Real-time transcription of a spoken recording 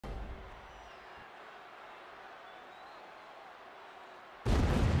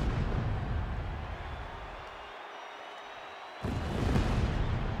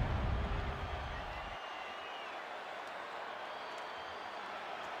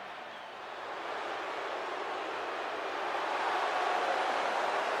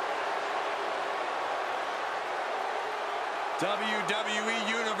WWE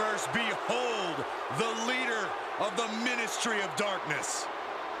Universe, behold the leader of the Ministry of Darkness.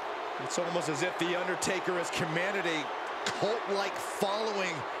 It's almost as if The Undertaker has commanded a cult-like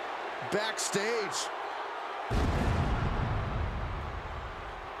following backstage.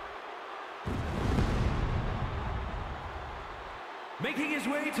 Making his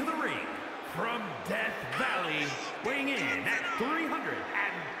way to the ring from Death Valley, weighing in at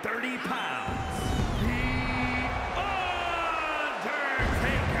 330 pounds, The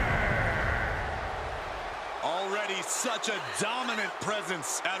Undertaker! Already such a dominant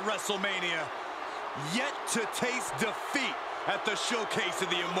presence at WrestleMania, yet to taste defeat at the Showcase of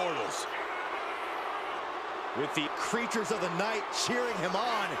the Immortals. With the creatures of the night cheering him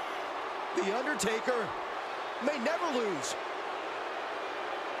on, The Undertaker may never lose.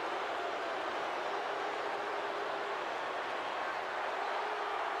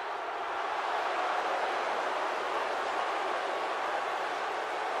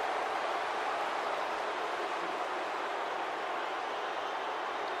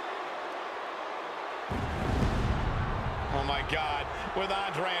 Oh my God, with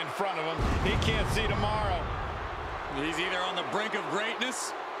Andre in front of him, he can't see tomorrow. He's either on the brink of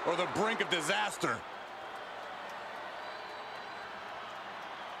greatness or the brink of disaster.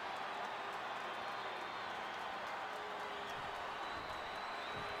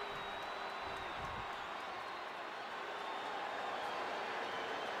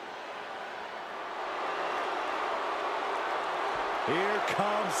 Here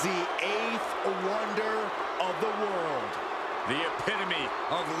comes the eighth wonder of the world. The epitome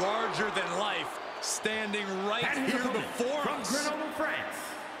of larger than life, standing right here before from us. Grenoble, France,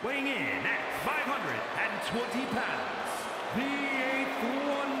 weighing in at 520 pounds, the eighth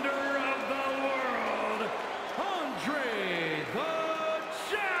wonder of the world, Andre the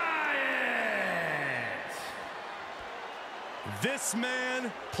Giant! This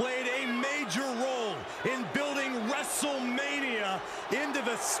man played a major role in building WrestleMania into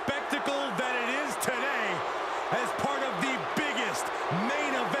the spectacle that it is today as part of the biggest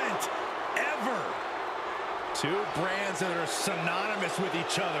main event ever. Two brands that are synonymous with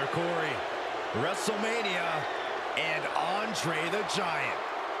each other, Corey. WrestleMania and Andre the Giant.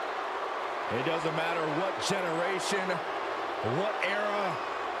 It doesn't matter what generation, what era,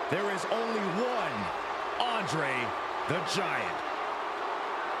 there is only one Andre the Giant.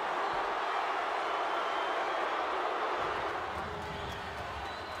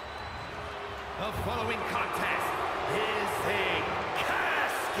 The following contest is a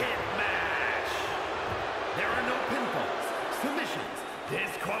casket match. There are no pinfalls, submissions,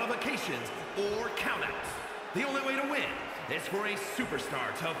 disqualifications, or countouts. The only way to win is for a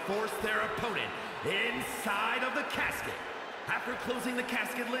superstar to force their opponent inside of the casket. After closing the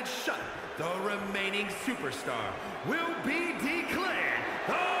casket lid shut, the remaining superstar will be declared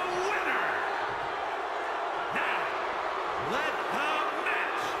the winner. Now, let the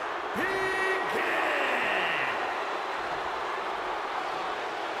match begin!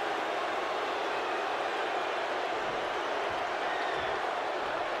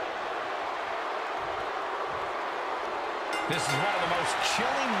 This is one of the most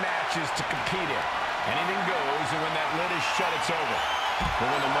chilling matches to compete in. Anything goes, and when that lid is shut, it's over. But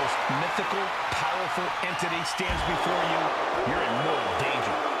when the most mythical, powerful entity stands before you, you're in mortal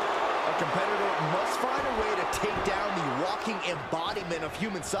danger. A competitor must find a way to take down the walking embodiment of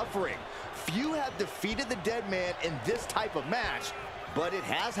human suffering. Few have defeated the dead man in this type of match, but it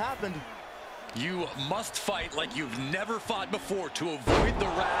has happened. You must fight like you've never fought before to avoid the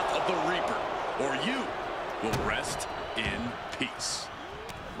wrath of the Reaper, or you will rest in peace.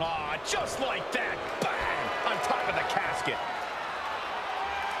 Ah, just like that. Bang! On top of the casket.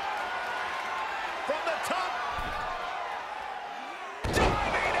 From the top.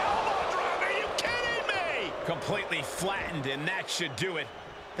 Diving elbow drop. Are you kidding me? Completely flattened, and that should do it.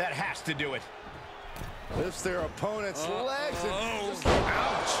 That has to do it. Lifts their opponent's legs and just...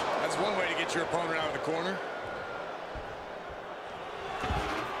 Ouch! That's one way to get your opponent out of the corner.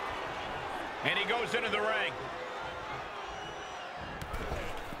 And he goes into the ring.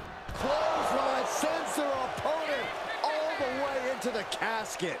 Clothesline sends their opponent all the way into the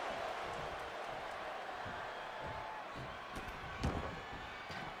casket.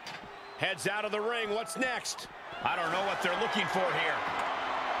 Heads out of the ring. What's next? I don't know what they're looking for here.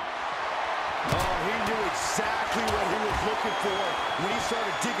 Oh, he knew exactly what he was looking for when he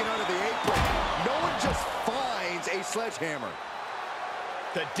started digging under the apron. No one just finds a sledgehammer.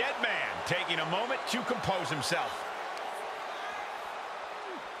 The dead man taking a moment to compose himself.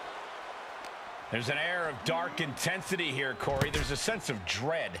 There's an air of dark intensity here, Corey. There's a sense of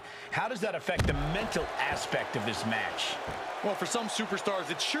dread. How does that affect the mental aspect of this match? Well, for some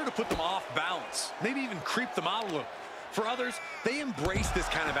superstars, it's sure to put them off balance, maybe even creep them out a little. For others, they embrace this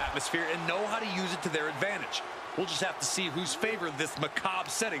kind of atmosphere and know how to use it to their advantage. We'll just have to see whose favor this macabre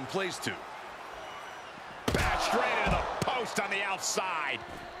setting plays to. Back straight into the post on the outside.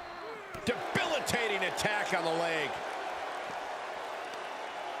 Debilitating attack on the leg.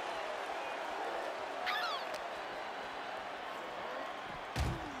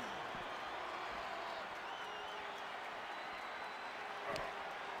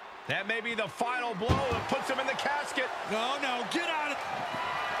 That may be the final blow that puts him in the casket. No, get out of it.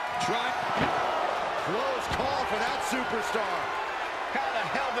 Try. Close call for that superstar. How the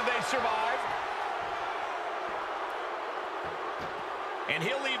hell did they survive? And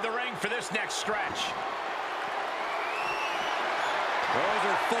he'll leave the ring for this next stretch. Those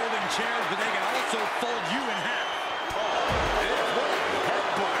are folding chairs, but they can also fold you in half.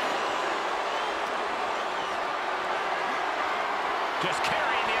 Just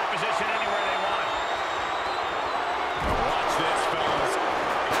carrying the opposition anywhere they want. Watch this, fellas.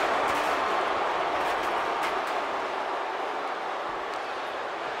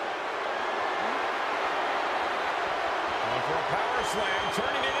 Going for a power slam,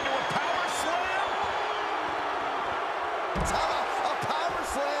 turning it into a power slam. A power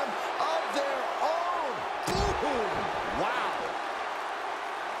slam of their own. Boom! Wow.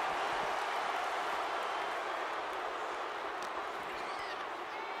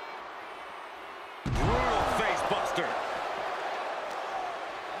 Buster.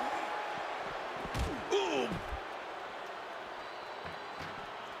 Ooh.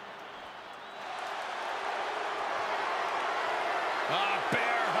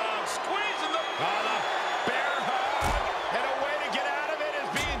 Bear hug, squeezing the bear hug, and a way to get out of it is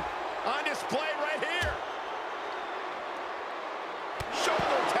being on display right here.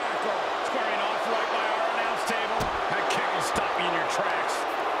 Shoulder tackle, squaring off right by our announce table. That kick will stop you in your tracks.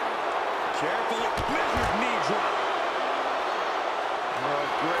 Careful, measured knee drop. Oh,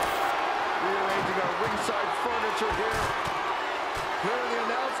 great. Rearranging our ringside furniture here. Clearing the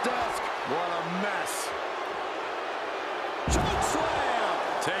announce desk. What a mess. Choke slam.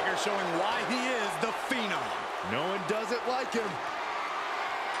 Taker showing why he is the Phenom. No one does it like him.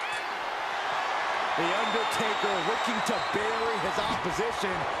 The Undertaker looking to bury his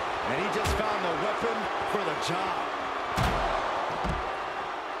opposition, and he just found the weapon for the job.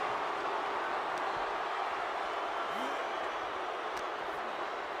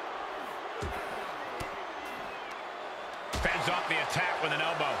 Fends off the attack with an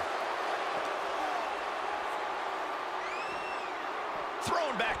elbow.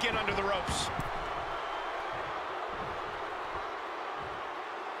 Thrown back in under the ropes.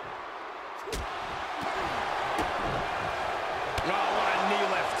 Oh, what a knee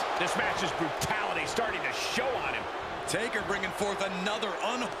lift. This match's brutality starting to show on him. Taker bringing forth another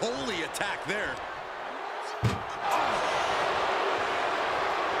unholy attack there.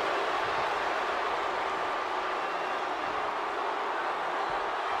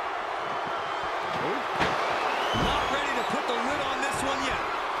 Not ready to put the lid on this one yet.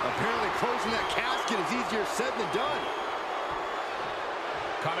 Apparently closing that casket is easier said than done.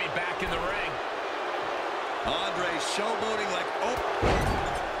 Coming back in the ring. Andre showboating like,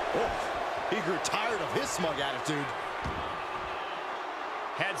 He grew tired of his smug attitude.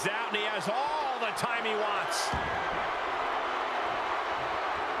 Heads out, and he has all the time he wants.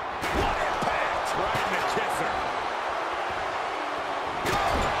 What impact! Right in the kisser.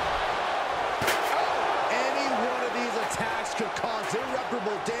 Any one of these attacks could cause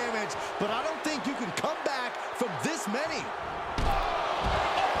irreparable damage, but I don't think you can come back from this many.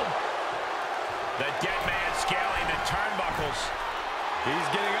 The dead man scaling the turnbuckles. he's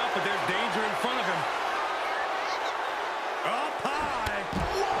getting up, but there's danger in front of him. Up high.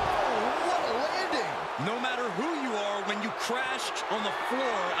 Whoa, what a landing. No matter who you are, when you crash on the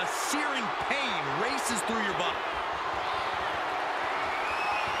floor, a searing pain races through your body.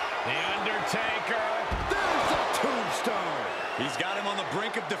 The Undertaker. There's a tombstone. He's got him on the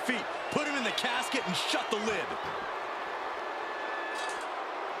brink of defeat. Put him in the casket and shut the lid.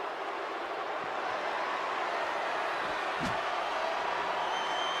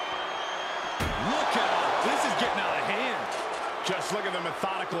 Look out. This is getting out of hand. Just look at the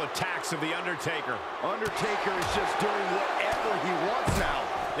methodical attacks of The Undertaker. Undertaker is just doing whatever he wants now.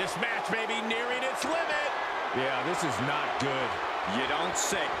 This match may be nearing its limit. Yeah, this is not good. You don't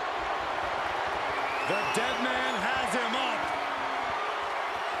say. The dead man has him up.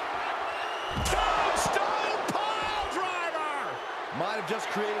 Tombstone pile driver. Might have just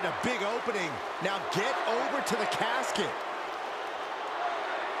created a big opening. Now get over to the casket.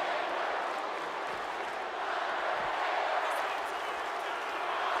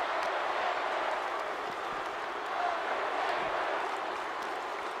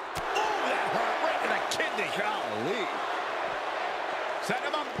 Golly. Set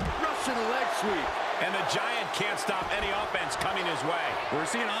him up. Russian leg sweep. And the Giant can't stop any offense coming his way. We're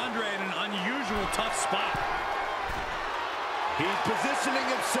seeing Andre in an unusual tough spot. He's positioning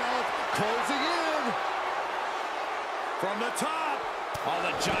himself, closing in. From the top. Oh,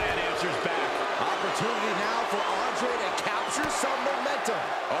 the Giant answers back. Opportunity now for Andre to capture some momentum.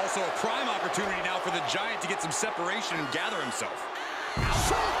 Also a prime opportunity now for the Giant to get some separation and gather himself.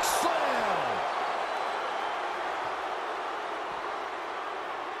 Choke slam.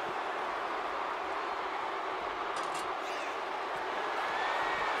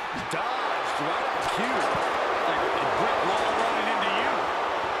 Dodged right on cue. Like a brick wall running into you.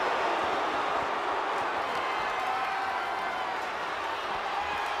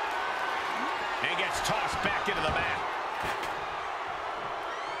 And gets tossed back into the mat.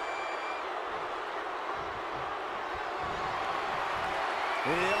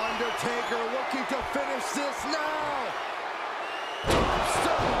 The Undertaker looking to finish this now.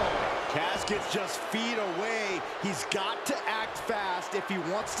 Tombstone. Casket's just feet away. He's got to act fast if he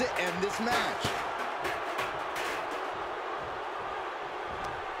wants to end this match.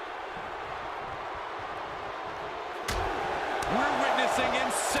 We're witnessing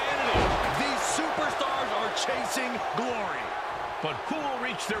insanity. These superstars are chasing glory. But who will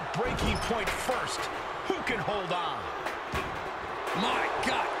reach their breaking point first? Who can hold on? My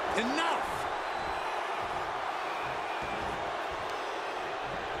God, enough!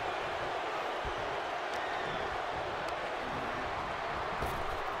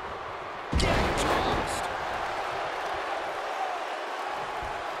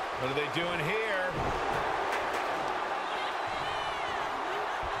 What are they doing here?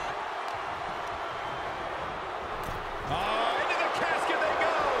 Oh, into the casket they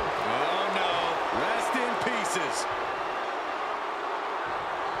go! Oh no, rest in pieces.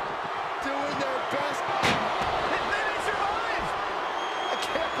 Doing their best. They may survive! I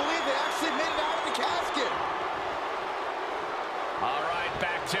can't believe they actually made it out of the casket. All right,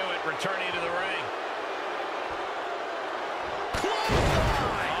 back to it, returning to the ring.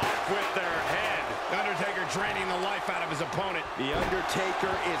 With their head. Undertaker draining the life out of his opponent. The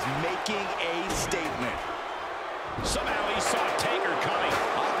Undertaker is making a statement. Somehow he saw Taker coming.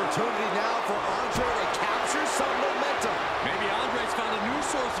 Opportunity now for Andre to capture some momentum. Maybe Andre's found a new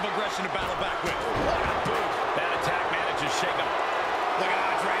source of aggression to battle back with. What a boot. That attack manages shake him. Look at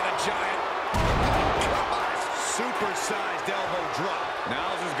Andre the Giant. Supersized elbow drop.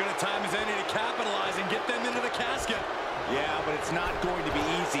 Now's as good a time as any to capitalize and get them into the casket. Yeah, but it's not going to be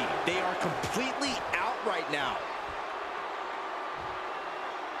easy. They are completely out right now.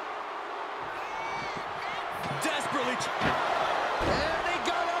 Desperately. And they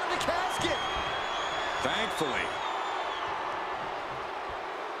got out of the casket. Thankfully.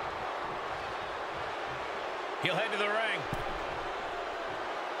 He'll head to the ring.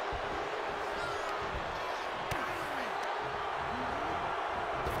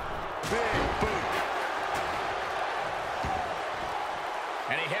 Big boot.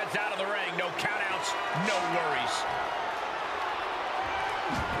 And he heads out of the ring. No countouts, no worries.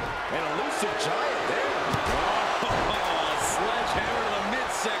 An elusive Giant there. Oh, a sledgehammer to the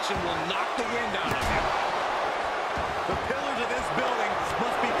midsection will knock the wind out of you. The pillars of this building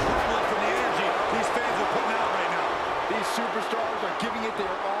must be crumbling from the energy these fans are putting out right now. These superstars are giving it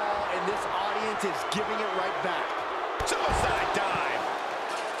their all, and this audience is giving it right back. Suicide dive.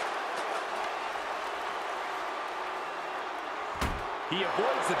 He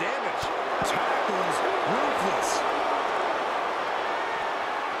avoids the damage. Tackles ruthless.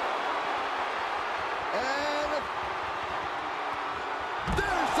 And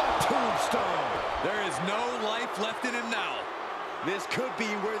there's a tombstone. There is no life left in him now. This could be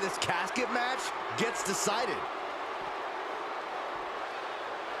where this casket match gets decided.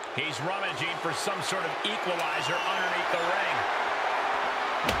 He's rummaging for some sort of equalizer underneath the ring.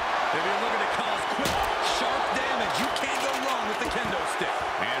 If you're looking to cause quick, sharp damage, you can't go wrong with the kendo stick.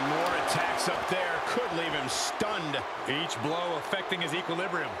 And more attacks up there could leave him stunned. Each blow affecting his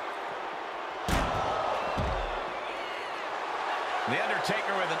equilibrium. The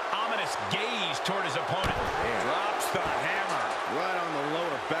Undertaker with an ominous gaze toward his opponent. Drops the hammer. Right on the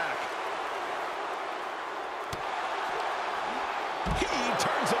lower back. He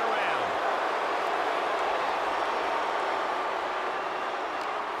turns it around.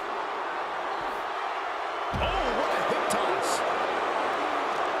 Oh, what a hip toss.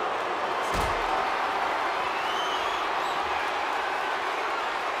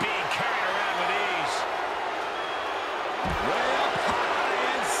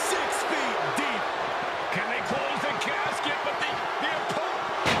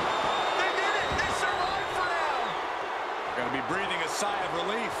 breathing a sigh of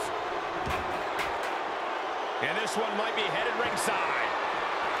relief. And this one might be headed ringside.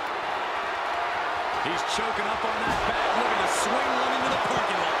 He's choking up on that back, looking to swing one into the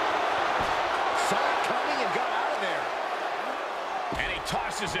parking lot. Saw it coming and got out of there. And he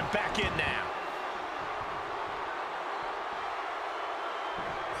tosses it back in now.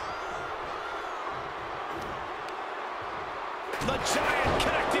 The Giant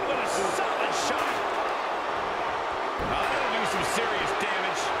connecting with a solid shot. That'll do some serious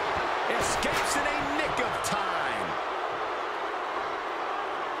damage. Escapes in a nick of time.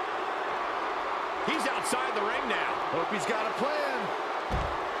 He's outside the ring now. Hope he's got a plan.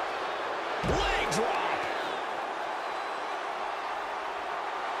 Leg drop.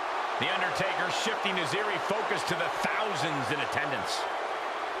 The Undertaker shifting his eerie focus to the thousands in attendance.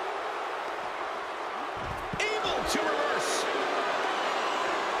 Able to reverse.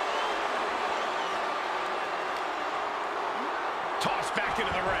 Tossed back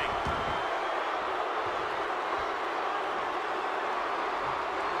into the ring.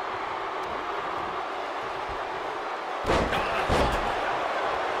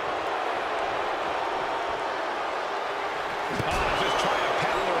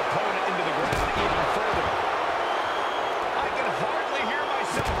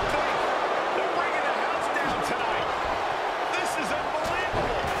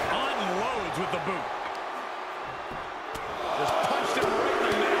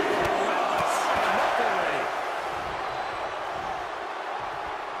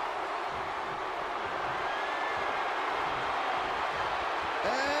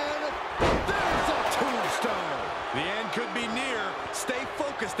 Could be near. Stay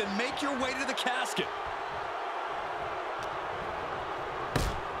focused and make your way to the casket.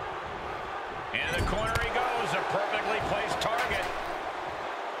 In the corner he goes, a perfectly placed target.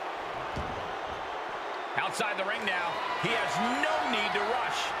 Outside the ring now, he has no need to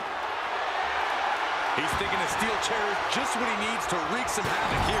rush. He's thinking a steel chair is just what he needs to wreak some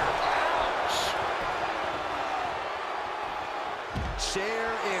havoc here. Ouch! Chair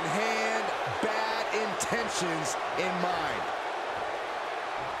in hand, bad intentions in mind.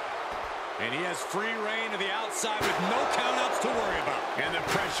 And he has free reign to the outside with no countouts to worry about. And the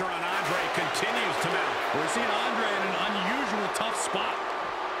pressure on Andre continues to mount. We're seeing Andre in an unusual tough spot.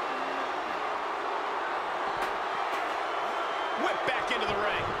 Whip back into the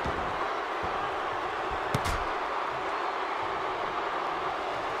ring.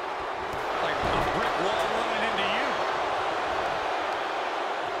 Like a brick wall running into you.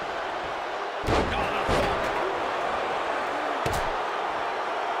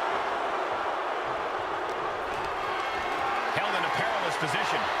 Held in a perilous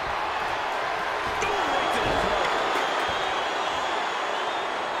position. Right to the throat.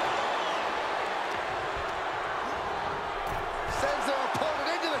 Sends their opponent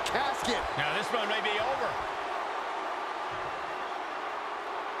into the casket. Now this one may be over.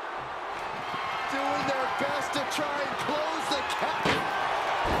 Doing their best to try and close the casket.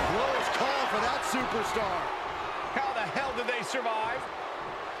 Close call for that superstar. How the hell did they survive?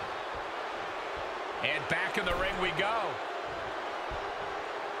 And back in the ring we go.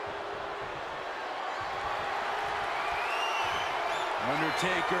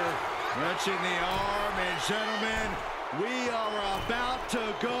 Undertaker wrenching the arm, and gentlemen, we are about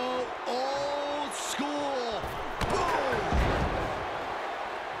to go old school. Boom!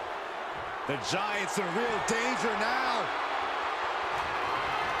 The Giant's in real danger now.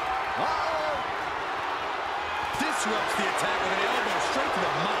 Uh-oh! Disrupts the attack with an elbow straight to the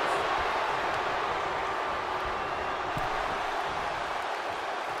mouth.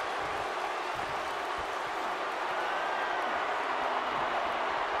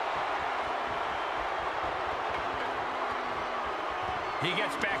 He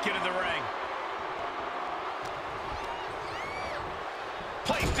gets back into the ring.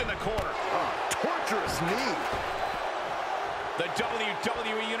 Placed in the corner. Torturous knee. The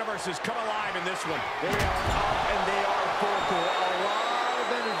WWE Universe has come alive in this one. They are up and they are vocal. A lot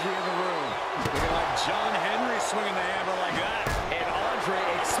of energy in the room. Looking like John Henry swinging the hammer like that. And Andre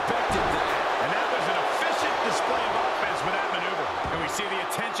expected that. And that was an efficient display of offense with that maneuver. And we see the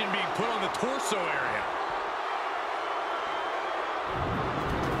attention being put on the torso area.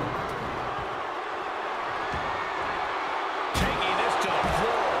 Taking this to the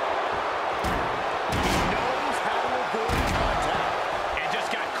floor. He knows how to avoid contact. And just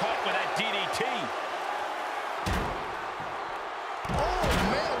got caught with that DDT. Oh,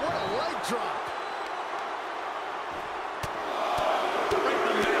 man, what a leg drop. Right in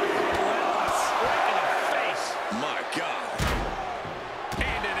the middle. Relentless. Right in the face. My God.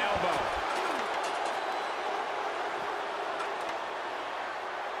 And an elbow.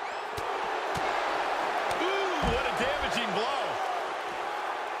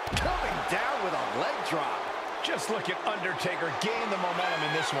 Undertaker gained the momentum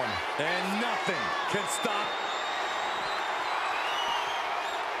in this one. And nothing can stop.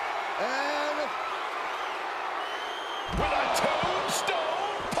 And with a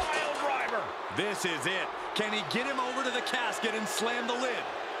tombstone pile driver. This is it. Can he get him over to the casket and slam the lid?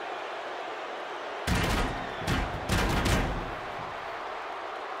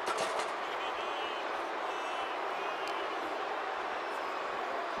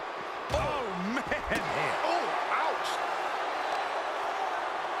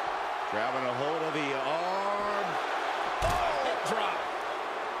 grabbing a hold of the arm. Oh, drop.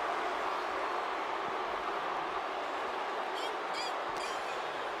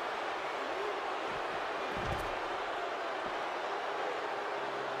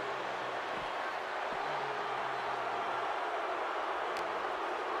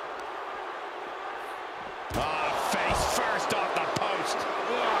 Face first off the post.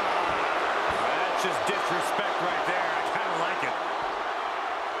 That's just disrespect right there. I kind of like it.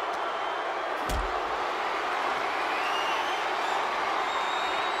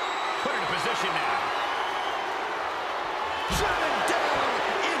 Put in a position now. Driven down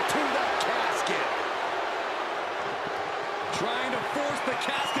into the casket. Trying to force the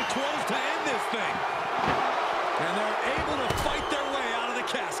casket closed to end this thing. And they're able to fight their way out of the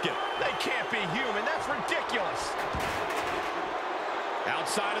casket. They can't be human. That's ridiculous.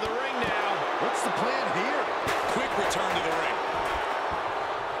 Outside of the ring now. What's the plan here? Quick return to the ring.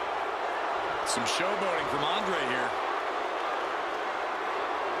 Some showboating from Andre here.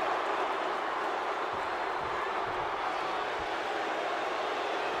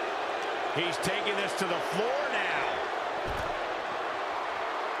 He's taking this to the floor now.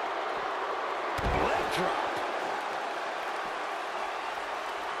 Leg drop.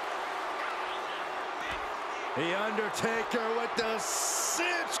 The Undertaker with the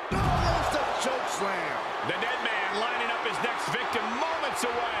cinch. Almost a choke slam. The dead man lining up his next victim moments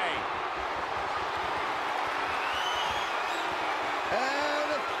away.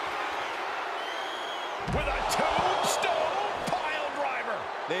 And with a tombstone pile driver.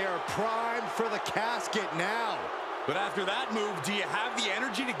 they are primed for the casket now. But after that move, do you have the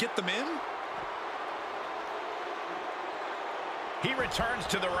energy to get them in? He returns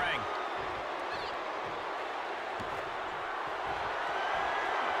to the ring.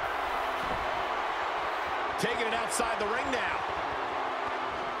 Taking it outside the ring now.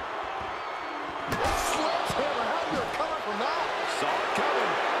 Sledgehammer, how do you recover from that? Saw it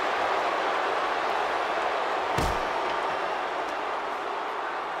coming.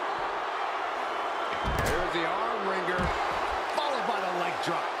 There's the arm wringer, followed by the leg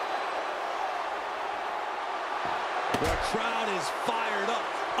drop. The crowd is fired up.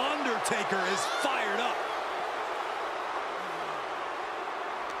 Undertaker is fired up.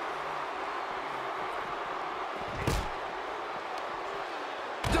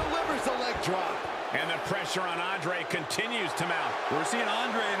 Delivers the leg drop. And the pressure on Andre continues to mount. We're seeing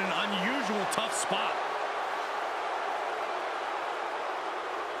Andre in an unusual tough spot.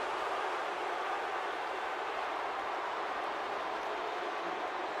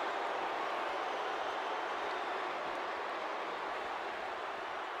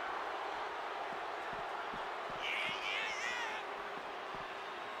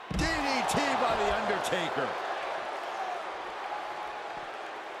 DDT by the Undertaker.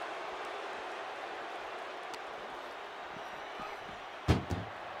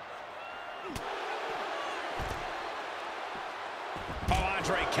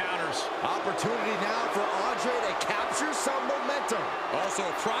 Andre counters. Opportunity now for Andre to capture some momentum. Also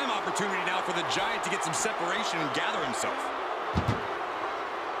a prime opportunity now for the Giant to get some separation and gather himself.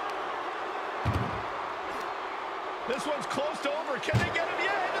 This one's close to over. Can they get him?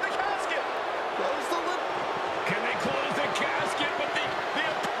 Yeah, into the casket. Close the lid. Can they close the casket? But then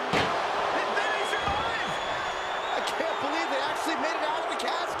he survived. I can't believe they actually made it out of the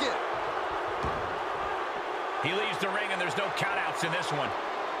casket. He leaves the ring, and there's no countouts in this one.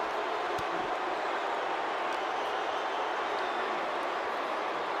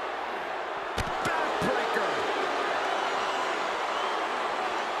 Backbreaker.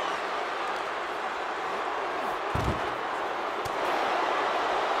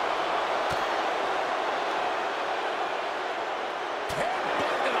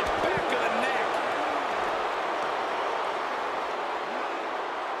 Headbutt to the back of the neck.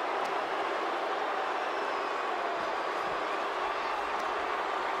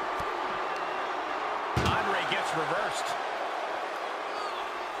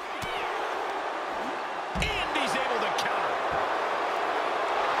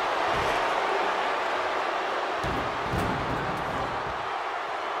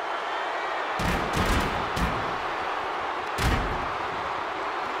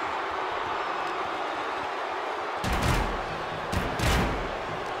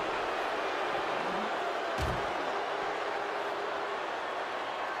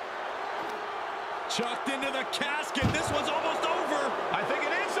 Chucked into the casket. This one's almost over. I think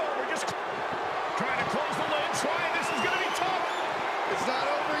it is over. Just trying to close the lid. This is going to be tough. It's not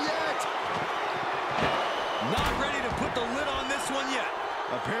over yet. Not ready to put the lid on this one yet.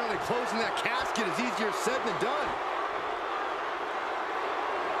 Apparently closing that casket is easier said than done.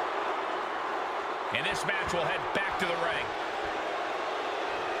 And this match will head back to the ring.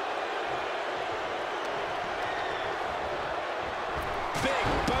 Big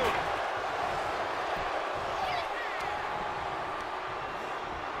boot.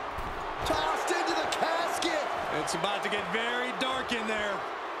 Tossed into the casket. It's about to get very dark in there.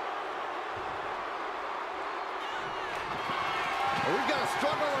 We've got a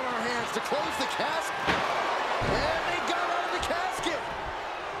struggle on our hands to close the casket. And they got out of the casket.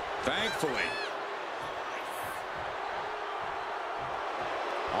 Thankfully.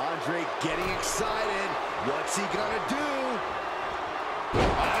 Andre getting excited. What's he gonna do?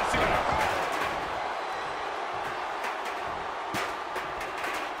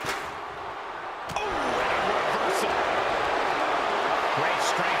 Great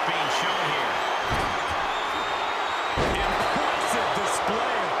strength being shown here. Impressive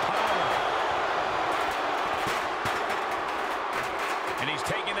display of power. And he's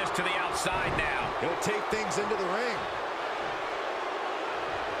taking this to the outside now. He'll take things into the ring.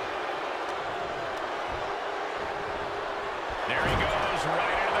 There he goes,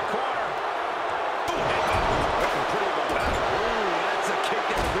 right into the corner. That's a kick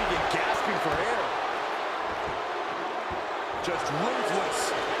that will leave you gasping for air. Just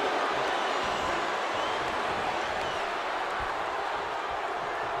ruthless.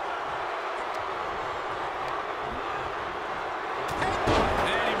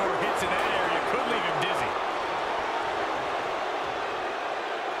 Any more hits in that area could leave him dizzy.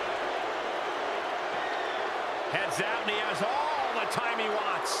 Heads out, and he has all the time he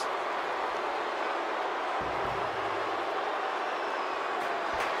wants.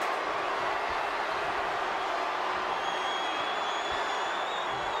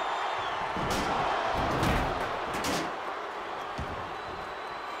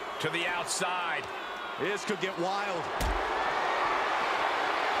 To the outside. This could get wild.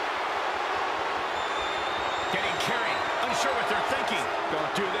 Getting carried. Unsure what they're thinking.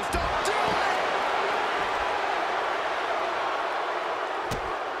 Don't do this. Don't do it!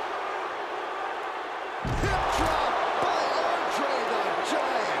 Hip drop by Andre the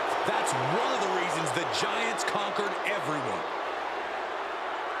Giant. That's one of the reasons the Giants conquered everyone.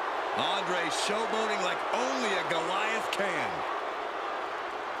 Andre showboating like only a Goliath can.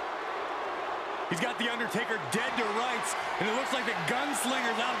 He's got the Undertaker dead to rights, and it looks like the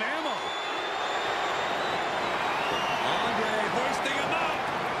gunslinger's out of ammo. Andre hoisting him up.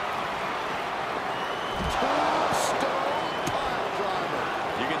 Tombstone pile driver.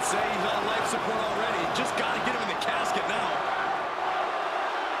 You can say he's on life support already. Just got to get him in the casket now.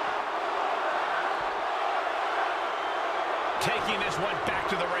 Taking this one back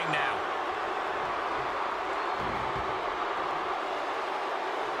to the ring now.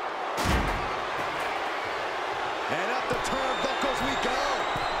 And up the turnbuckles we go.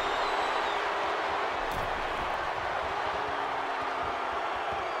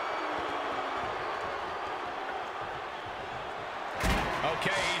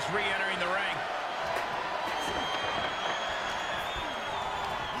 Okay, he's re-entering the ring.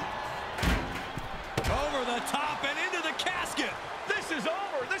 Over the top and into the casket. This is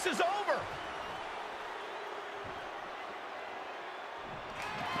over. This is over.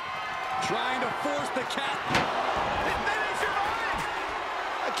 Trying to force the cat. They survived.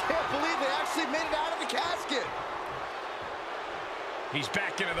 I can't believe they actually made it out of the casket. He's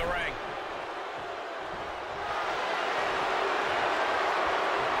back into the ring.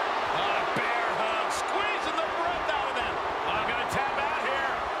 Bear hug, squeezing the breath out of them. I'm going to tap out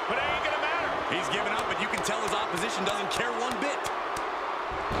here, but it ain't going to matter. He's giving up, but you can tell his opposition doesn't care one bit.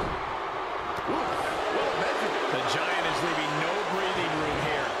 Well measured. The Giant is leaving no breathing room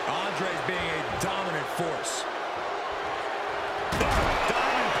here. Andre's being a dominant force.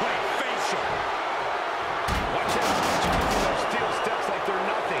 Diamond plate facial. Watch out. Using those steel steps like they're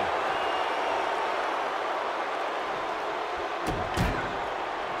nothing.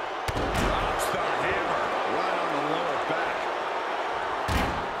 Drops the hammer right on the lower back.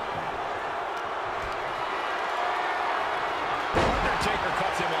 Undertaker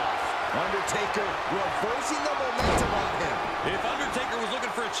cuts him off. Undertaker reversing the momentum on him. If Undertaker was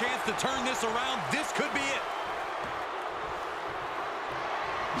looking for a chance to turn this around, this could be it.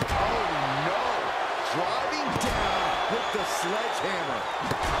 Oh no. Driving down with the sledgehammer.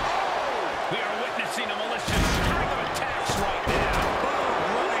 We are witnessing a malicious string of attacks right now. Boom,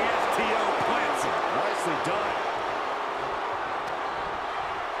 running STO plants him.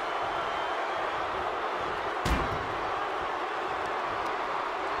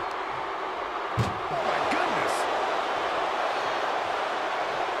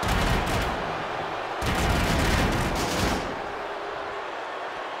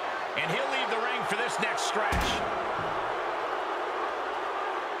 And he'll leave the ring for this next stretch.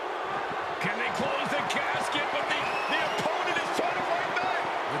 Can they close the casket? But the opponent is trying to fight back.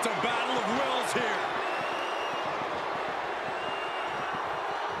 It's a battle of wills here.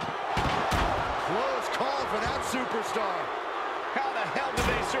 Close call for that superstar. How the hell did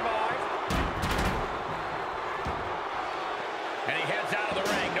they survive? And he heads out of the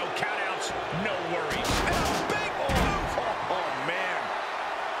ring. No countouts, no worries. And a big move. Oh, man.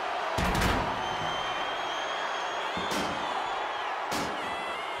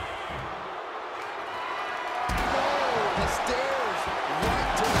 Oh, the stairs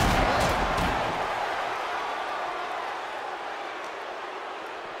right to the head.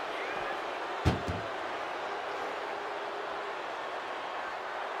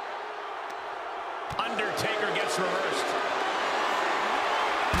 Undertaker gets reversed.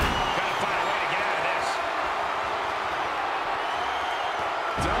 Gotta find a way to get out of this.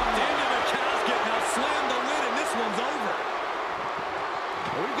 Dumped into the casket. Now slam the lid, and this one's over.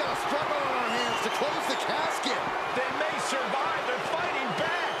 We've got a struggle on our hands to close the casket. They may survive. They're fighting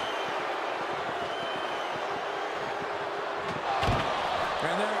back.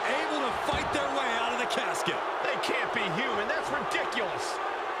 And they're able to fight their way out of the casket. They can't be human. That's ridiculous.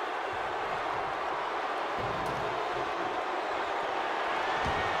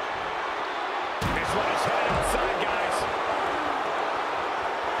 This one is headed outside, guys.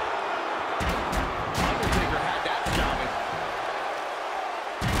 Undertaker had that coming.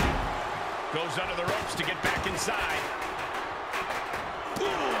 Goes under the ropes to get back inside.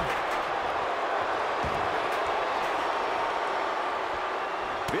 Boom.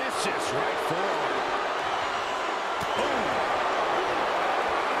 Vicious right forward. Boom.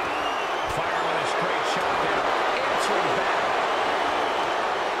 Fire with a straight shot there. Answering back.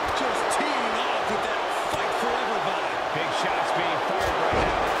 Just teeing off with that fight forever vibe. Big shots being fired right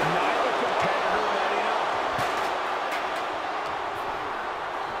now. Neither competitor letting up.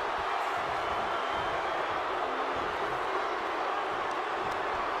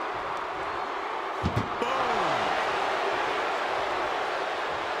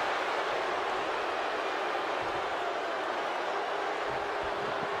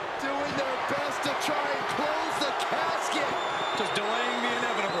 Doing their best to try and close the casket. Just delaying the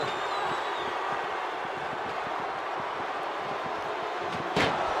inevitable.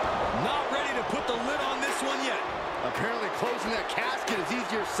 Not ready to put the lid on this one yet. Apparently closing that casket is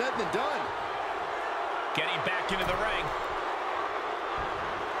easier said than done. Getting back into the ring.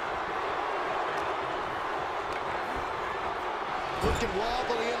 Looking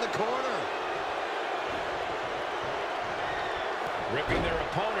wobbly in the corner. Ripping their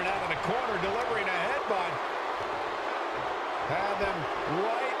opponent out of the corner, delivering a headbutt. Have them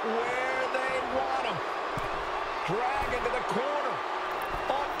right where they want them. Drag into the corner.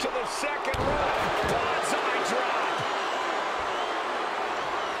 Up to the second row. Bonsai drop.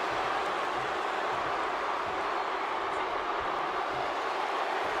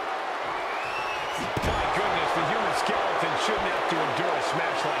 My goodness, the human skeleton shouldn't have to endure a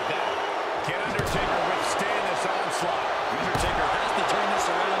smash like that. Can Undertaker withstand this onslaught? Undertaker has to turn this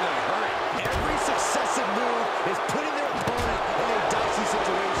around in a hurry. Every successive move is putting their opponent in a dicey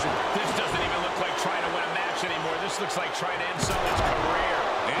situation. This doesn't even look like trying to win a match anymore. This looks like trying to end someone's career.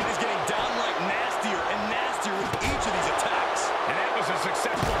 And he's getting downright nastier and nastier with each of these attacks. And that was a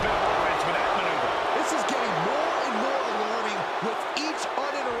successful bit of offense with that maneuver. This is getting more and more alarming with each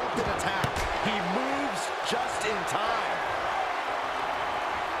uninterrupted attack. He moves just in time.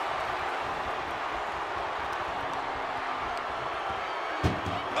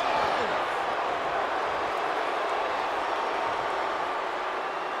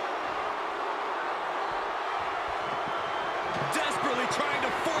 Desperately trying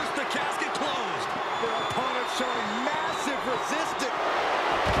to force the casket closed. Their opponent showing massive resistance.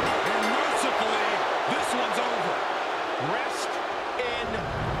 And mercifully, this one's over. Rest in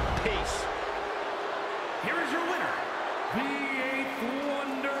peace. Here is your winner, the 8th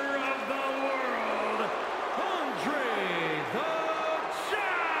wonder of the world, Andre the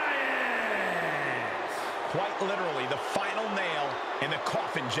Giant. Quite literally, the final nail in the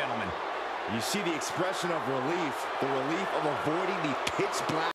coffin, gentlemen. You see the expression of relief, the relief of avoiding the pitch black